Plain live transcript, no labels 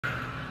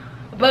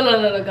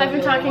I've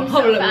been talking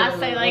so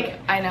fast,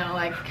 I know,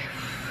 like...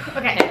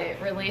 Okay,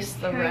 release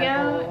the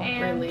Red Bull.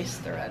 Release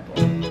the Red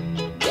Bull.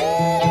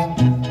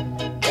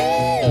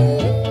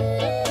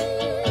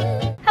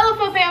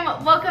 Hello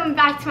fam, welcome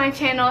back to my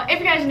channel. If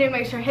you guys are new,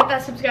 make sure to hit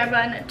that subscribe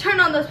button, turn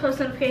on those post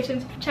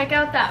notifications, check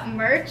out that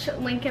merch,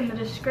 link in the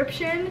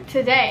description.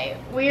 Today,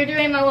 we are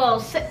doing a little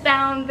sit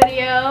down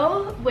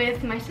video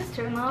with my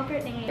sister-in-law,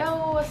 Brittany.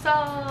 Yo, what's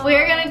up?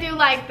 We're gonna do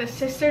like the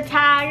sister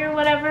tag or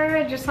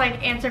whatever, just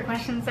like answer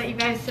questions that you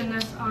guys send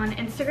us on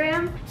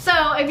Instagram.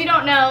 So if you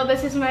don't know,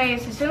 this is my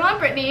sister-in-law,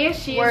 Brittany.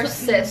 We're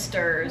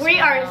sisters. We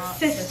are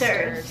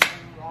sisters.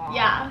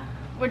 Yeah,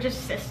 we're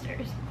just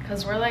sisters.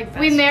 Because we're like best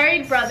we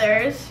married friends.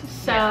 brothers,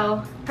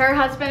 so her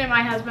husband and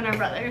my husband are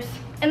brothers.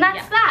 And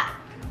that's that.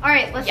 All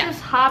right, let's just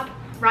hop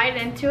right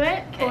into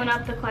it. Okay. Pulling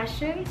up the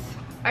questions.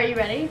 Are you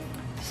ready?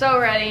 So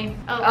ready.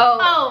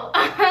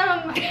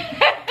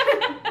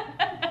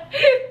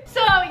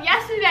 So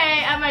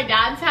yesterday at my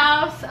dad's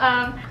house,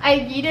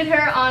 I yeeted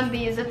her on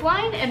the zip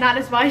line, and that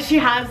is why she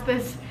has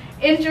this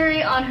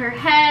injury on her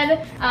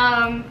head.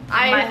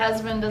 My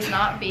husband does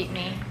not beat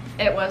me.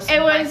 It was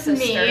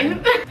me,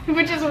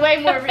 which is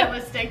way more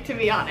realistic, to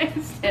be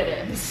honest. It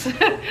is.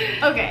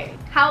 Okay,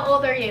 how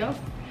old are you?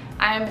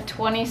 I'm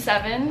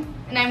 27.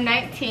 And I'm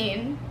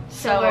 19.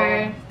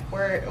 So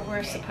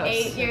we're supposed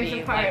 8 to years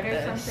be apart like or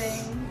this.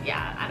 something.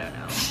 Yeah, I don't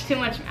know. Too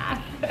much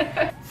math.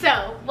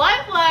 So,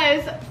 what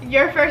was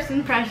your first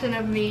impression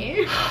of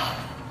me?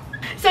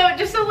 So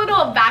just a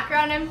little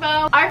background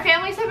info. Our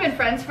families have been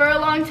friends for a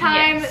long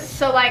time. Yes.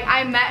 So like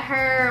I met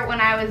her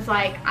when I was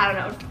like, I don't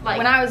know, like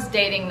when I was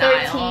dating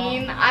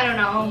 13, I don't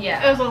know.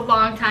 Yeah. It was a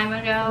long time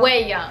ago.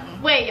 Way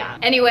young. Way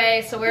young.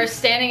 Anyway, so we were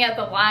standing at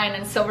the line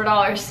in Silver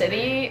Dollar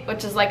City,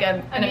 which is like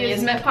an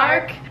amusement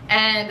park.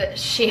 And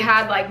she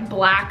had like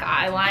black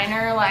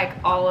eyeliner like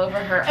all over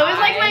her It was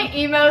like my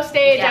emo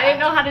stage. Yeah. I didn't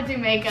know how to do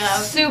makeup.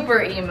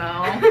 Super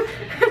emo.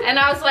 And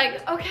I was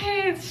like,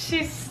 okay,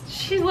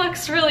 she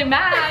looks really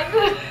mad.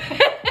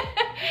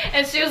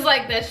 And she was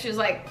like this, she was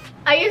like,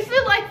 I used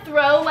to like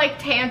throw like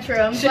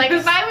tantrums. Like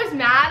if I was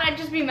mad, I'd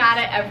just be mad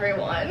at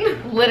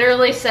everyone.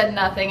 Literally said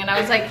nothing. And I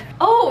was like,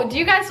 oh,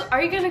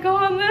 are you gonna go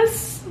on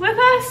this with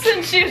us?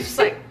 And she was just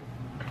like,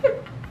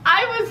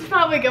 I was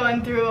probably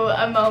going through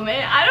a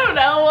moment. I don't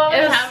know what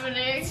was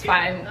happening. It's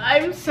fine.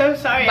 I'm so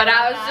sorry. But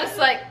I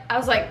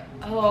was like,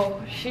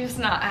 oh, she's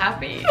not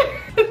happy.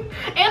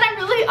 And I'm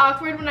really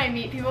awkward when I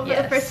meet people for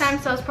the first time,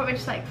 so I was probably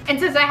just like, and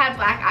since I had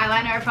black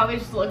eyeliner, I probably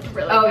just looked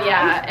really bad.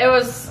 Yeah, it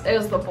was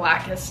the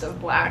blackest of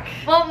black.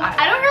 Well, eyeliner.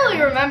 I don't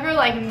really remember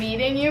like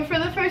meeting you for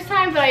the first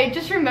time, but I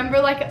just remember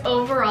like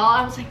overall,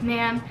 I was like,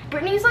 man,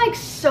 Brittany's like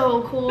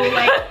so cool.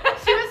 Like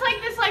she was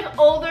like this like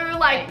older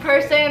like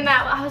person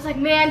that I was like,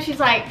 man, she's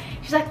like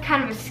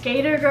kind of a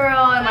skater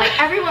girl, and like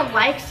everyone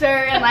likes her,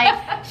 and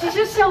like she's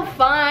just so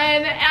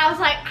fun. And I was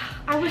like,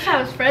 I wish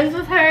I was friends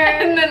with her.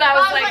 And then I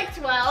was like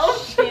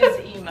 12.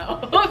 She's emo.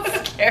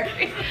 It's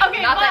scary.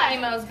 Okay, not that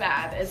emo's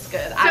bad. It's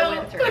good. I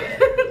went through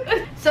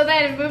it. So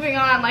then moving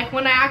on, like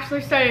when I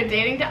actually started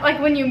dating, like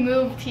when you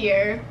moved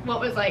here, what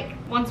was like,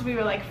 once we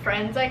were like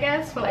friends, I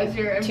guess, what was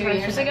your impression 2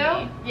 years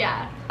ago?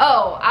 Yeah.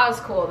 Oh, I was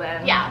cool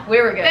then. Yeah. We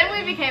were good. Then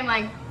we became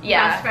like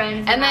best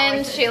friends. And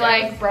then she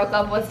like broke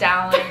up with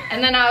Dallin.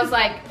 And then I was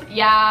like,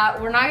 yeah,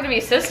 we're not gonna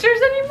be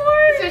sisters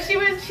anymore. So she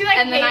like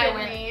and then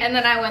hated me. And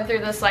then I went through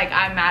this like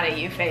I'm mad at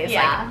you phase.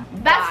 Yeah.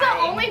 Like, that's the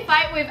only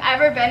fight we've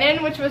ever been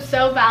in, which was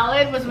so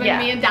valid, was when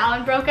me and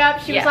Dallin broke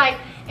up. She was like,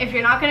 if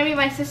you're not gonna be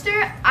my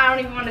sister, I don't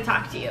even want to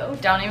talk to you.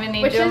 Don't even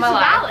need which you in my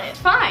life. Which is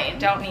valid. It's fine.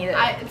 Don't need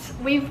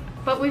it.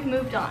 But we've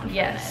moved on.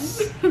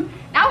 Yes.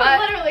 Now we're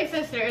literally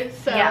sisters,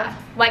 so. Yeah.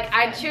 Like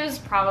I'd choose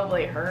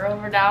probably her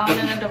over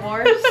Dallin in a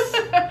divorce.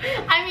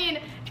 I mean,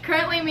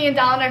 currently me and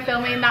Dallin are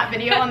filming that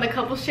video on the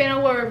couples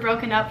channel where we're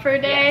broken up for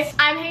a day. Yes.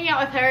 I'm hanging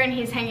out with her and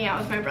he's hanging out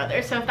with my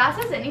brother, so if that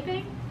says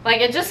anything. Like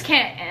it just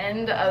can't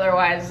end,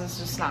 otherwise it's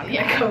just not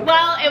gonna go.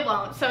 Well, it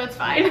won't, so it's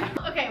fine.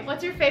 Okay,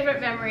 what's your favorite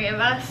memory of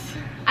us?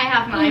 I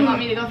have mine. Want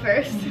me to go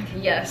first?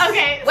 Yes.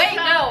 Okay. Wait, so,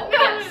 no.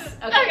 Yes.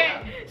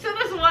 Okay. So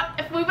this one,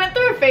 we went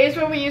through a phase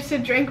where we used to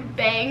drink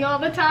Bang all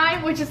the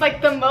time, which is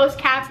like the most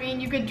caffeine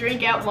you could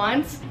drink at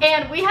once.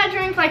 And we had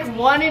drank like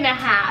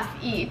 1.5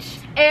 each.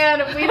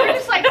 And we were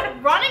just like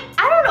running.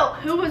 I don't know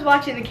who was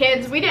watching the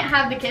kids. We didn't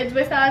have the kids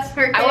with us.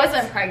 Her kids. I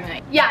wasn't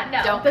pregnant.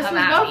 Yeah, no. This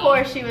was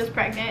before she was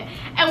pregnant.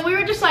 And we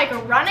were just like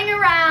running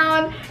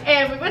around,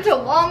 and we went to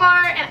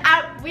Walmart,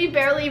 and we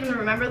barely even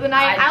remember the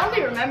night. I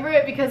only remember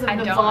it because of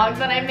the vlog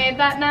that I made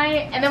that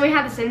night. And then we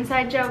had this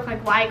inside joke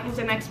like y =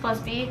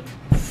 mx + b.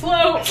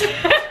 Slope.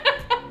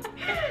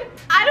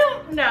 I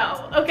don't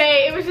know.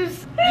 Okay, it was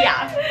just,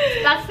 yeah,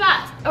 that's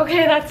that.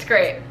 Okay, that's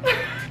great.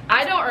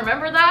 I don't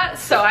remember that,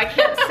 so I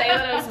can't say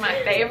that it was my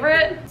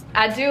favorite.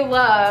 I do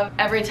love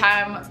every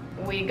time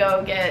we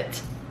go get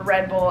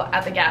Red Bull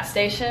at the gas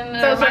station.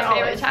 Those are are my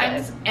favorite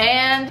times.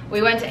 And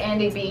we went to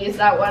Andy B's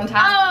that one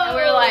time. Oh, and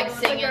we were like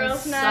singing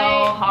so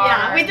hard.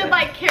 Yeah, we did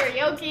like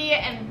karaoke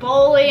and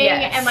bowling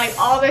and like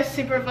all this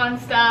super fun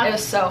stuff. It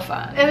was so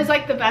fun. It was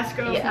like the best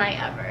girls night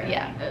ever.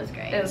 Yeah. It was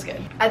great. It was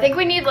good. I think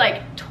we need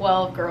like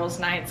 12 girls'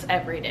 nights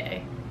every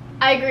day.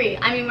 I agree.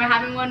 I mean, we're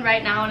having one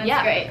right now and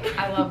it's great.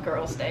 I love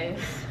girls' days.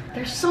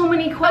 There's so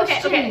many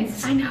questions. Okay.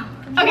 I know.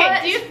 Okay,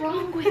 what is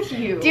wrong with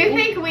you? Do you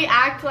think we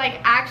act like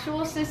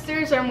actual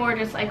sisters or more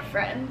just like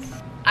friends?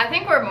 I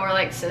think we're more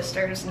like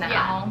sisters now.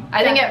 Yeah,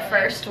 I think at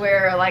first we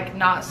were like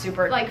not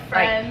super like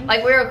friends.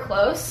 Like we were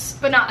close,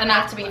 but not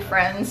enough to be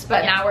friends.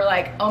 But now we're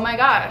like, oh my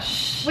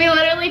gosh. We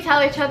literally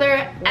tell each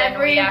other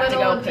every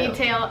little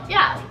detail.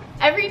 Yeah.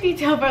 Every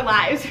detail of our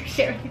lives we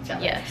share with each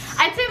other. Yes.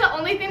 I'd say the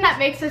only thing that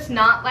makes us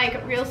not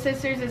like real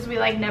sisters is we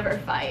like never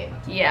fight.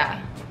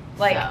 Yeah.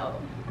 Like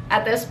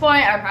at this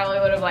point I probably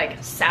would have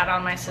like sat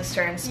on my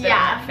sister and spit in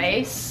her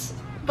face.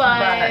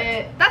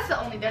 But that's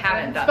the only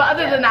difference. But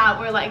other than that,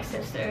 we're like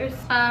sisters.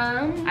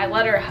 I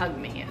let her hug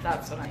me, if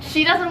that's what I mean.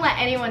 She doesn't let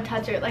anyone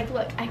touch her. Like,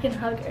 look, I can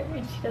hug her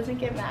and she doesn't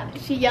get mad.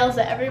 She yells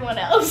at everyone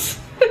else.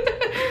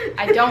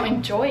 I don't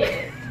enjoy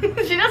it.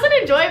 She doesn't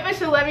enjoy it, but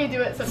she'll let me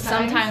do it sometimes.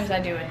 Sometimes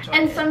I do enjoy it.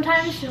 And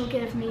sometimes she'll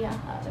give me a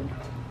hug.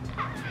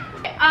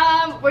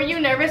 Were you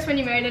nervous when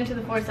you married into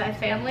the Forsyth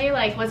family?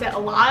 Like, was it a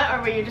lot,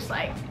 or were you just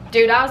like...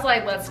 Dude, I was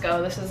like, let's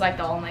go. This is like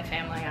the only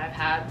family I've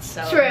had,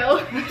 so... True.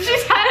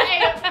 She's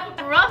had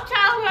a rough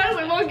childhood.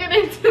 We won't get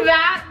into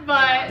that,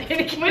 but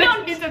we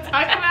don't need to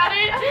talk about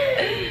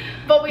it.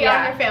 But we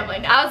are your family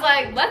now. I was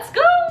like, let's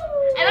go.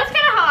 And that's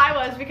kind of how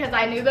I was, because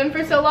I knew them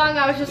for so long.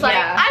 I was just like,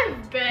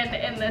 I've been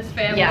in this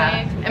family.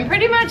 Yeah, and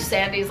pretty much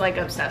Sandy's like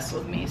obsessed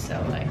with me, so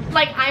like...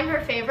 Like, I'm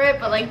her favorite,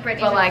 but like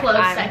Brittany's a close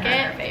second.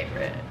 I'm her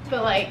favorite.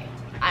 But like,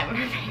 I'm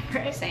her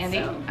favorite. Sandy,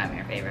 so. I'm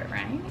your favorite,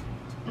 right?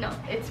 No,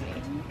 it's me.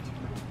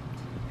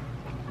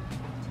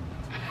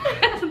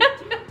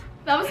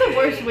 That was the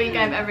worst week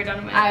I've ever done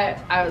in my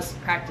life. I was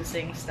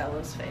practicing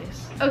Stella's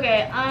face.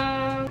 Okay,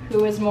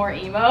 who is more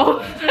emo?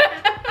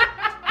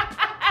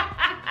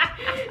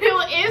 Who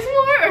is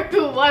more or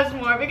who was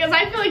more? Because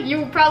I feel like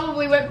you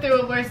probably went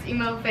through a worse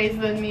emo phase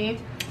than me.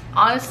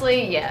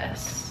 Honestly,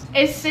 yes.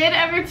 Is Sid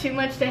ever too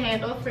much to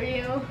handle for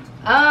you?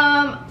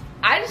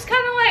 I just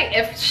kind of like,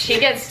 if she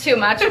gets too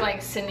much, I'm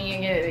like,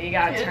 Sydney, you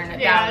gotta turn it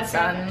down,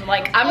 son.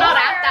 Like, I'm not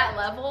at that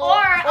level.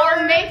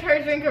 Or make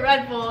her drink a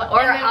Red Bull, or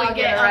and then I'll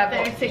get up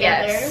there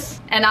together. Yes.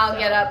 And I'll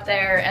get up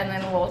there, and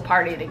then we'll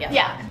party together.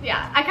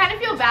 Yeah. I kind of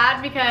feel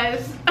bad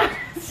because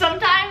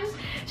sometimes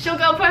she'll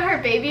go put her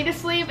baby to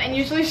sleep, and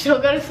usually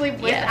she'll go to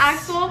sleep with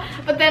Axel.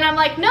 But then I'm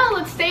like, no,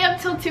 let's stay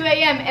up till 2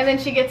 a.m. And then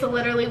she gets a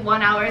literally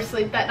 1 hour of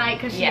sleep that night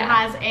because she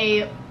has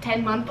a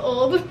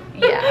 10-month-old.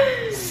 Yeah,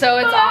 so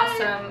it's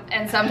awesome.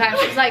 And sometimes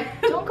she's like,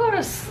 don't go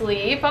to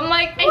sleep. I'm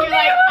like, and you're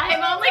like,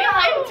 I'm only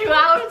like 2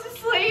 hours of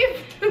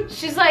sleep.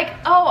 She's like,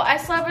 oh, I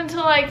slept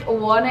until like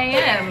 1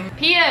 a.m.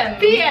 PM.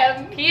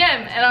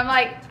 And I'm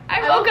like,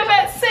 I woke up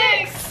at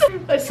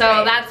 6.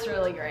 So that's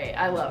really great.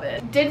 I love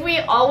it. Did we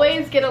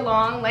always get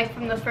along, like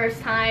from the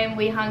first time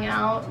we hung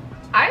out?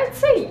 I'd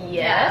say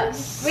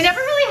yes. We never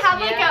really had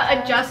like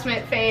a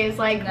adjustment phase.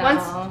 Like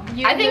once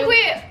you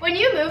when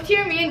you moved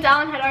here, me and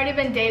Dallin had already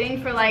been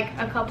dating for like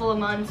a couple of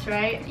months,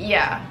 right?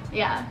 Yeah.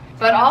 Yeah.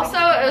 But also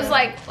it was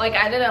like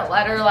I didn't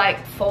let her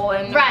like full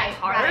in my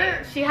heart.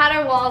 Right. She had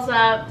her walls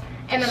up,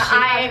 and then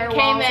I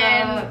came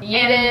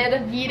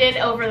in, yeeted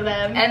over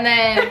them, and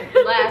then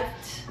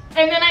left.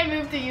 And then I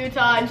moved to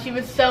Utah, and she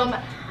was so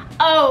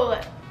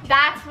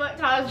that's what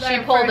caused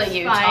our first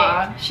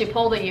fight. She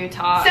pulled a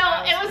Utah. So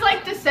it was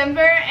like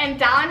December, and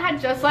Dallin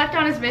had just left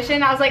on his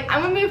mission. I was like,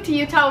 I'm gonna move to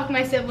Utah with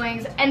my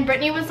siblings. And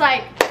Brittany was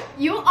like,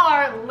 you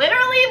are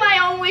literally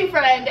my only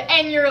friend,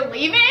 and you're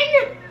leaving?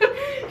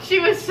 She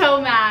was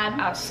so mad.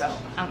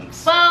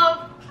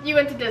 Well, you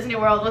went to Disney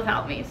World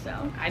without me,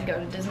 so. I'd go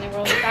to Disney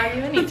World without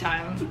you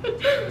anytime.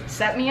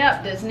 Set me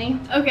up, Disney.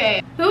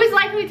 Okay, who is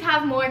likely to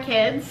have more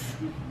kids?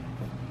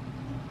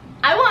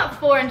 I want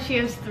 4 and she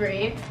has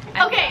 3.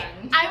 Okay,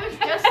 I was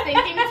just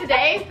thinking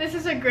today, this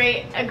is a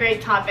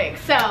great topic.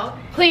 So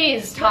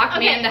please talk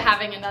me into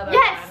having another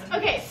one.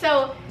 Okay,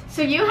 so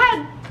you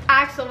had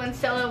Axel when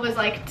Stella was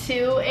like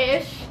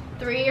 2-ish,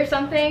 3 or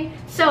something.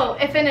 So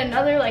if in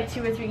another like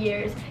 2 or 3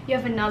 years you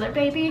have another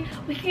baby,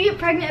 we could get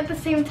pregnant at the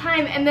same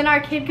time, and then our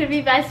kid could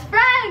be best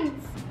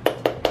friends.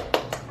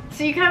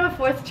 So you could have a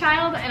 4th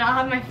child, and I'll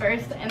have my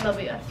 1st, and they'll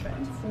be best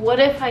friends. What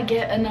if I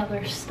get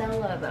another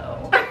Stella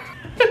though?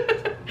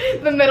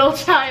 The middle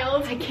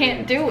child. I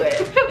can't do it.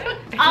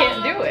 I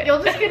can't do it.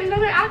 You'll just get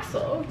another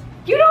Axel.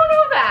 You don't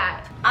know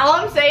that. All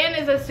I'm saying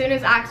is as soon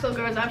as Axel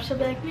grows up, she'll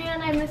be like,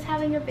 man, I miss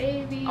having a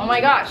baby. Oh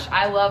my gosh,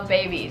 I love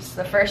babies.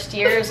 The first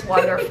year is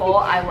wonderful.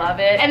 I love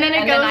it. And then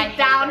it goes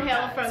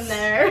downhill from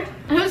there.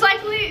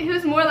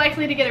 Who's more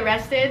likely to get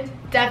arrested?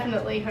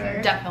 Definitely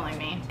her. Definitely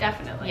me.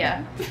 Definitely.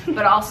 Yeah.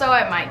 But also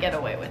I might get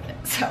away with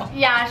it, so.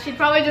 Yeah, she'd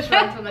probably just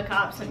run from the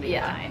cops and be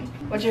fine.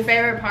 What's your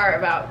favorite part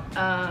about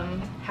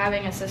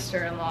having a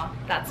sister-in-law?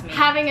 That's me.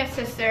 Having a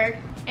sister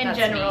in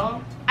general.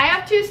 Me. I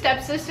have 2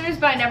 stepsisters,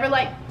 but I never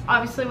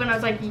obviously when I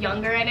was like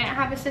younger, I didn't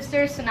have a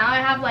sister, so now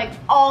I have like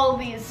all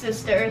these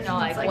sisters. No,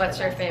 like what's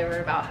your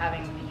favorite about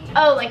having me?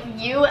 Oh, like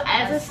you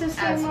as a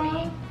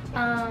sister-in-law?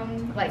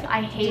 Like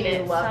I hate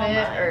it, love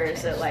it, or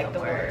is it like the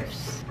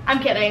worst? I'm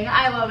kidding,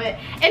 I love it.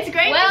 It's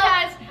great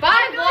because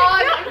bye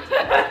vlog.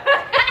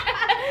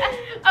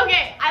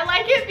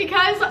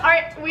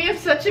 we have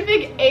such a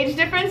big age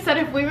difference that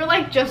if we were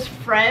like just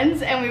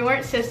friends and we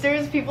weren't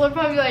sisters, people would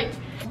probably be like,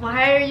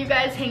 why are you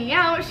guys hanging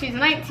out? She's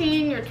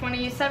 19, you're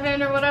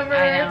 27 or whatever.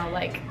 I know,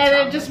 like. And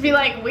it'd just be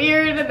like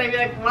weird and they'd be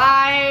like,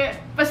 why?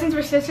 But since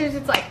we're sisters,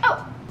 it's like,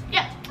 oh,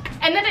 yeah.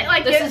 And then it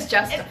like, this is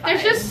justified.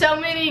 There's just so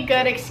many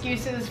good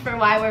excuses for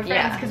why we're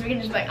friends because we can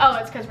just be like, oh,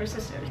 it's because we're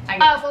sisters.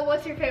 Well,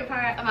 what's your favorite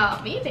part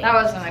about me? That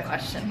wasn't my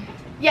question.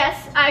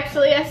 Yes,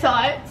 actually I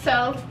saw it,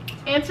 so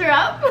answer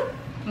up.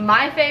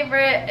 My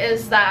favorite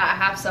is that I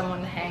have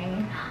someone to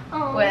hang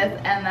with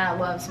and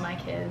that loves my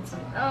kids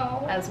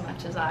as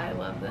much as I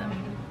love them.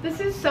 This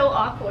is so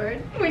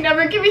awkward. We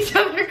never give each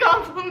other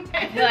compliments.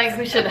 I feel like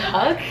we should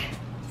hug.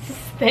 Is this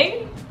a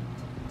thing?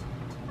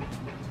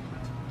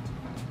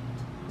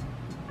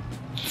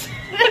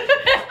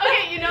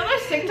 Okay, you know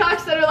those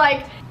TikToks that are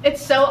like,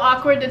 it's so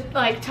awkward to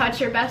like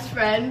touch your best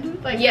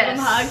friend, like give them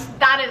hugs?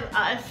 That is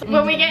us.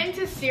 When we get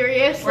into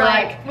serious, we're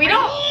like we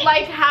don't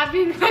like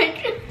having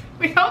like,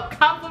 we don't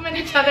compliment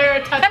each other or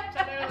touch each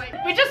other.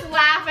 Like we just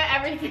laugh at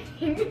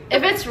everything.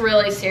 If it's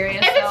really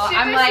serious, if it's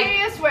super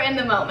serious, we're in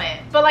the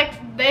moment. But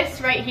like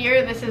this right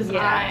here, this is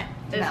not.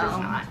 This is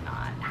not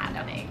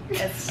happening.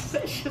 It's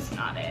just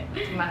not it.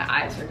 My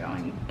eyes are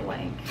going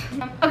blank.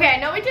 Okay, I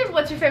know we did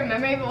what's your favorite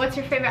memory, but what's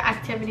your favorite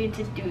activity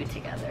to do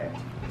together?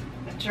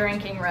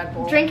 Drinking Red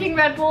Bull. Drinking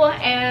Red Bull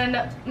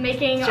and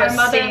making our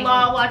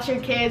mother-in-law watch her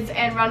kids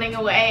and running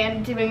away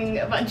and doing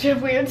a bunch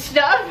of weird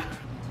stuff.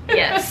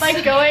 Yes.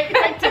 Like going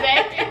like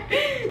today.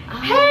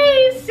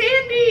 Hey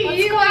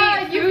Sandy,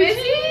 you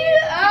busy?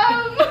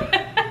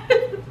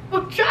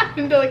 We're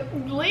trying to like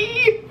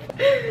leave.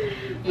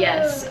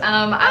 Yes.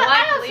 I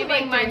like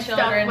leaving my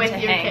children to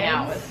hang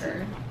out with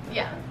her.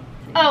 Yeah.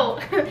 Oh,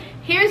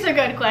 here's a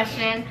good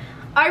question.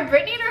 Are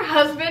Brittany and her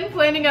husband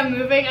planning on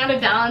moving out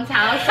of Dallin's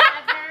house?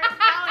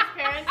 Dallin's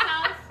parents'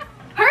 house?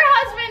 Her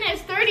husband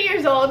is 30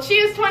 years old. She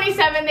is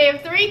 27. They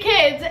have 3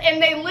 kids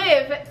and they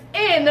live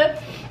in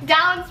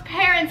Dallin's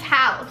parents'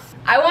 house.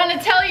 I want to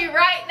tell you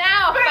right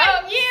now, for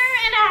folks, a year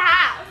and a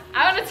half.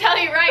 I want to tell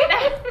you right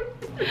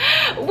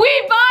now,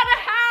 we bought a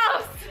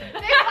house.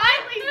 They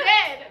finally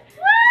did.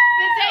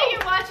 The day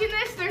you're watching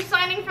this, they're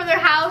signing for their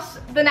house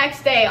the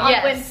next day on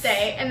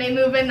Wednesday, and they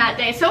move in that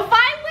day. So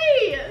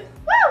finally,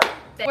 woo!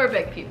 We're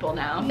big people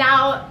now.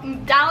 Now,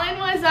 Dallin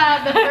was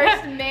the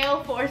first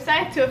male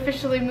Forsyth to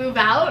officially move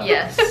out.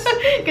 Yes.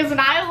 Because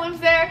Niall lives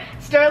there,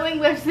 Sterling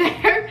lives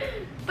there.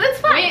 But it's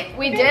fine.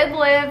 We did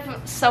live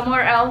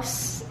somewhere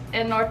else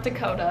in North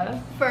Dakota.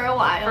 For a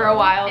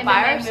while. And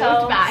by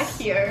ourselves. Moved back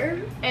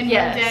here and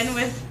moved in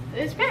with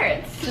his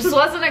parents. Just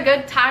wasn't a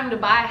good time to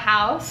buy a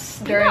house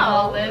during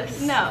all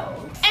this. No.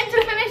 And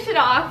to finish it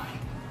off,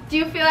 do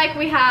you feel like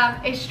we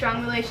have a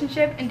strong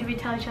relationship and do we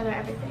tell each other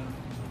everything?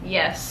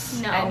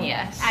 Yes. No. And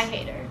yes. I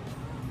hate her.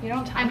 You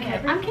don't tell me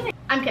everything. I'm kidding.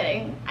 I'm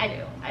kidding. I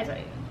do. I tell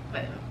you.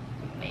 But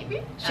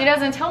maybe. She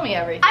doesn't tell me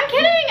everything. I'm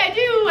kidding. I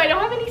do. I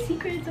don't have any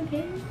secrets,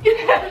 okay?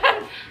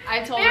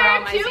 I told her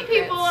all my secrets.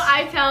 There are 2 people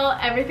I tell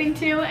everything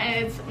to,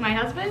 and it's my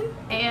husband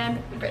and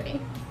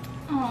Brittany.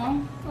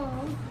 Aww.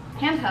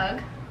 Hand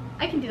hug.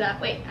 I can do that.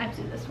 Wait, I have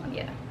to do this one.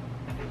 Yeah.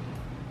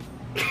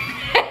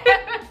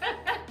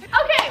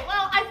 Okay,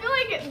 well, I feel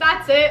like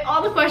that's it.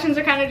 All the questions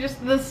are kind of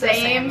just the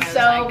same, so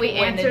like, we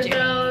answered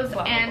those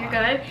and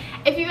good.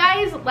 If you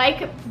guys like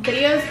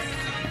videos,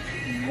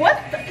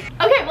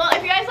 Okay, well,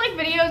 if you guys like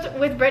videos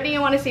with Brittany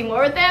and want to see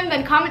more of them,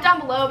 then comment down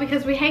below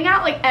because we hang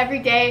out like every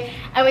day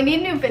and we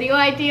need new video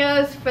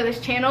ideas for this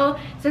channel.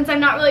 Since I'm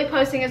not really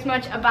posting as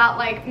much about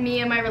like me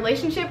and my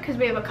relationship because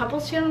we have a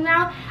couples channel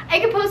now, I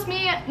can post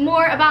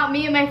more about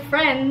me and my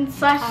friend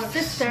 /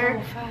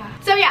 sister.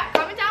 So yeah,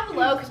 comment down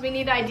below because we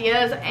need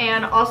ideas,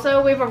 and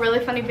also we have a really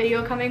funny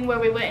video coming where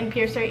we went and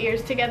pierced our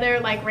ears together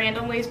like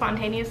randomly,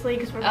 spontaneously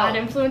because we're bad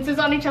influences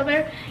on each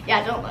other.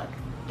 Yeah, don't look.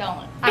 Don't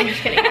look. I'm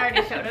just kidding. I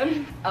already showed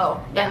him.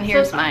 Oh, then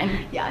here's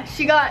mine. Yeah,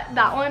 she got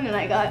that one and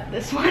I got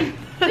this one.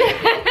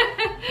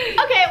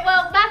 Okay,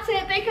 well, that's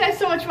it. Thank you guys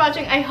so much for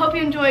watching. I hope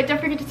you enjoyed. Don't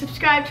forget to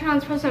subscribe, turn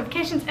on post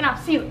notifications, and I'll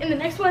see you in the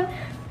next one.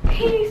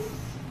 Peace.